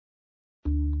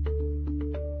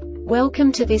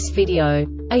Welcome to this video.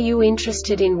 Are you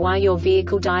interested in why your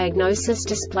vehicle diagnosis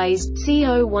displays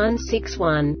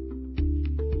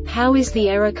C0161? How is the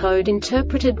error code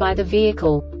interpreted by the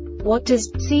vehicle? What does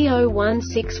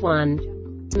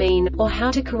C0161 mean, or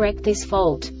how to correct this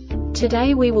fault?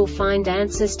 Today we will find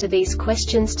answers to these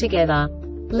questions together.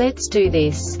 Let's do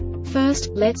this. First,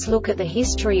 let's look at the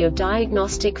history of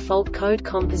diagnostic fault code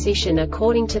composition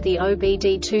according to the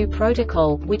OBD2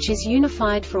 protocol, which is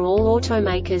unified for all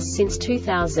automakers since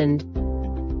 2000.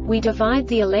 We divide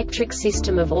the electric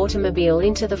system of automobile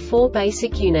into the four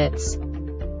basic units: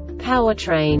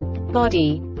 powertrain,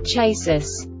 body,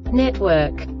 chassis,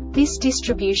 network. This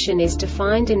distribution is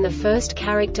defined in the first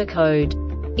character code.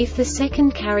 If the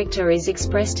second character is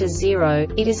expressed as 0,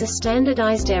 it is a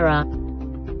standardized error.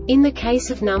 In the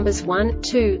case of numbers 1,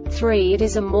 2, 3, it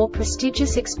is a more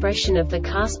prestigious expression of the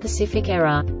car-specific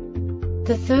error.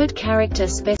 The third character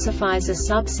specifies a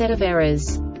subset of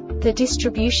errors. The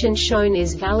distribution shown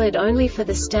is valid only for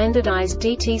the standardized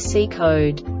DTC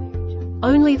code.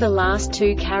 Only the last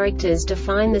two characters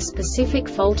define the specific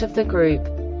fault of the group.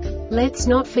 Let's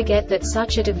not forget that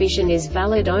such a division is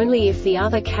valid only if the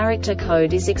other character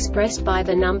code is expressed by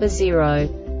the number 0.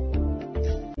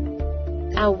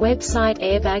 Our website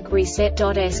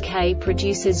airbagreset.sk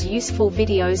produces useful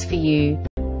videos for you.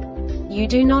 You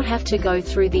do not have to go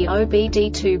through the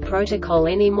OBD2 protocol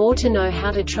anymore to know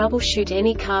how to troubleshoot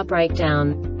any car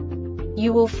breakdown.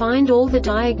 You will find all the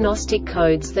diagnostic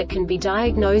codes that can be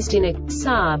diagnosed in a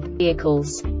Saab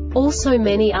vehicles. Also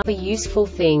many other useful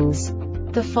things.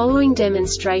 The following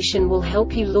demonstration will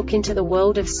help you look into the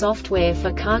world of software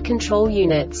for car control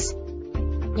units.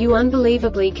 You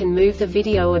unbelievably can move the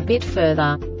video a bit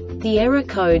further. The error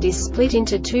code is split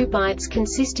into 2 bytes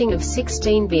consisting of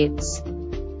 16 bits.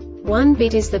 1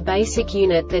 bit is the basic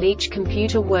unit that each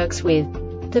computer works with.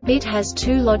 The bit has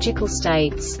 2 logical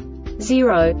states: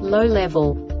 0, low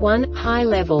level, 1, high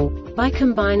level. By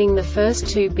combining the first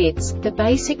 2 bits, the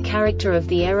basic character of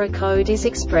the error code is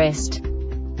expressed.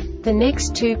 The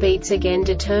next 2 beats again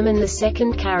determine the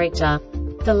second character.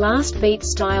 The last beat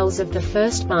styles of the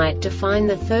first byte define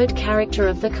the third character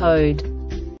of the code.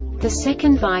 The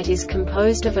second byte is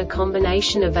composed of a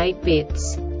combination of 8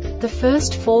 bits. The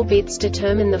first 4 bits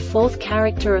determine the fourth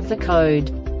character of the code.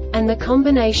 And the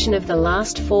combination of the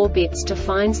last 4 bits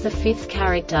defines the fifth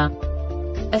character.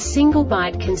 A single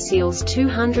byte conceals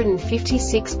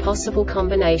 256 possible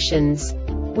combinations.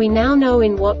 We now know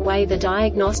in what way the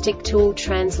diagnostic tool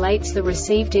translates the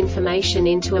received information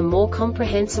into a more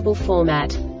comprehensible format.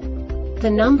 The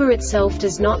number itself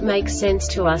does not make sense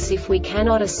to us if we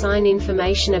cannot assign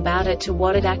information about it to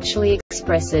what it actually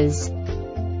expresses.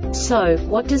 So,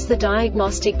 what does the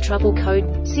Diagnostic Trouble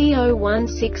Code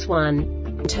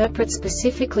C0161 interpret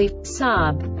specifically for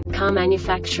Saab car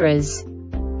manufacturers?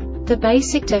 The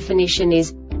basic definition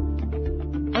is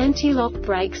Antilock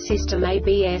brake system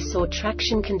ABS or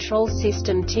traction control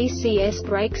system TCS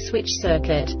brake switch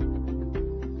circuit.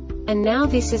 And now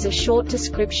this is a short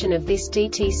description of this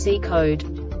DTC code.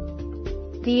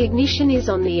 The ignition is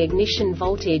on, the ignition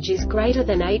voltage is greater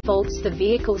than 8 volts, the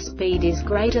vehicle speed is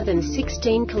greater than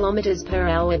 16 km per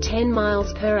hour, 10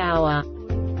 miles per hour.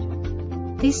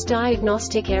 This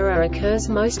diagnostic error occurs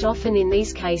most often in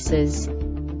these cases.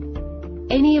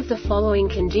 Any of the following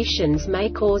conditions may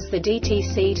cause the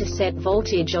DTC to set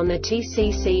voltage on the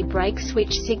TCC brake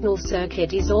switch signal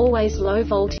circuit is always low,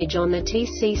 voltage on the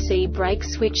TCC brake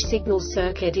switch signal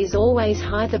circuit is always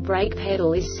high, the brake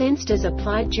pedal is sensed as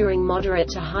applied during moderate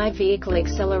to high vehicle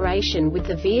acceleration with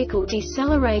the vehicle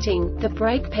decelerating, the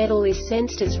brake pedal is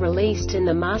sensed as released and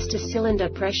the master cylinder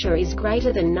pressure is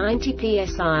greater than 90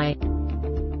 psi.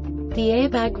 The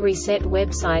Airbag Reset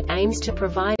website aims to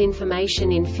provide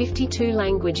information in 52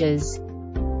 languages.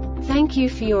 Thank you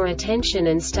for your attention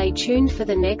and stay tuned for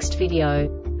the next video.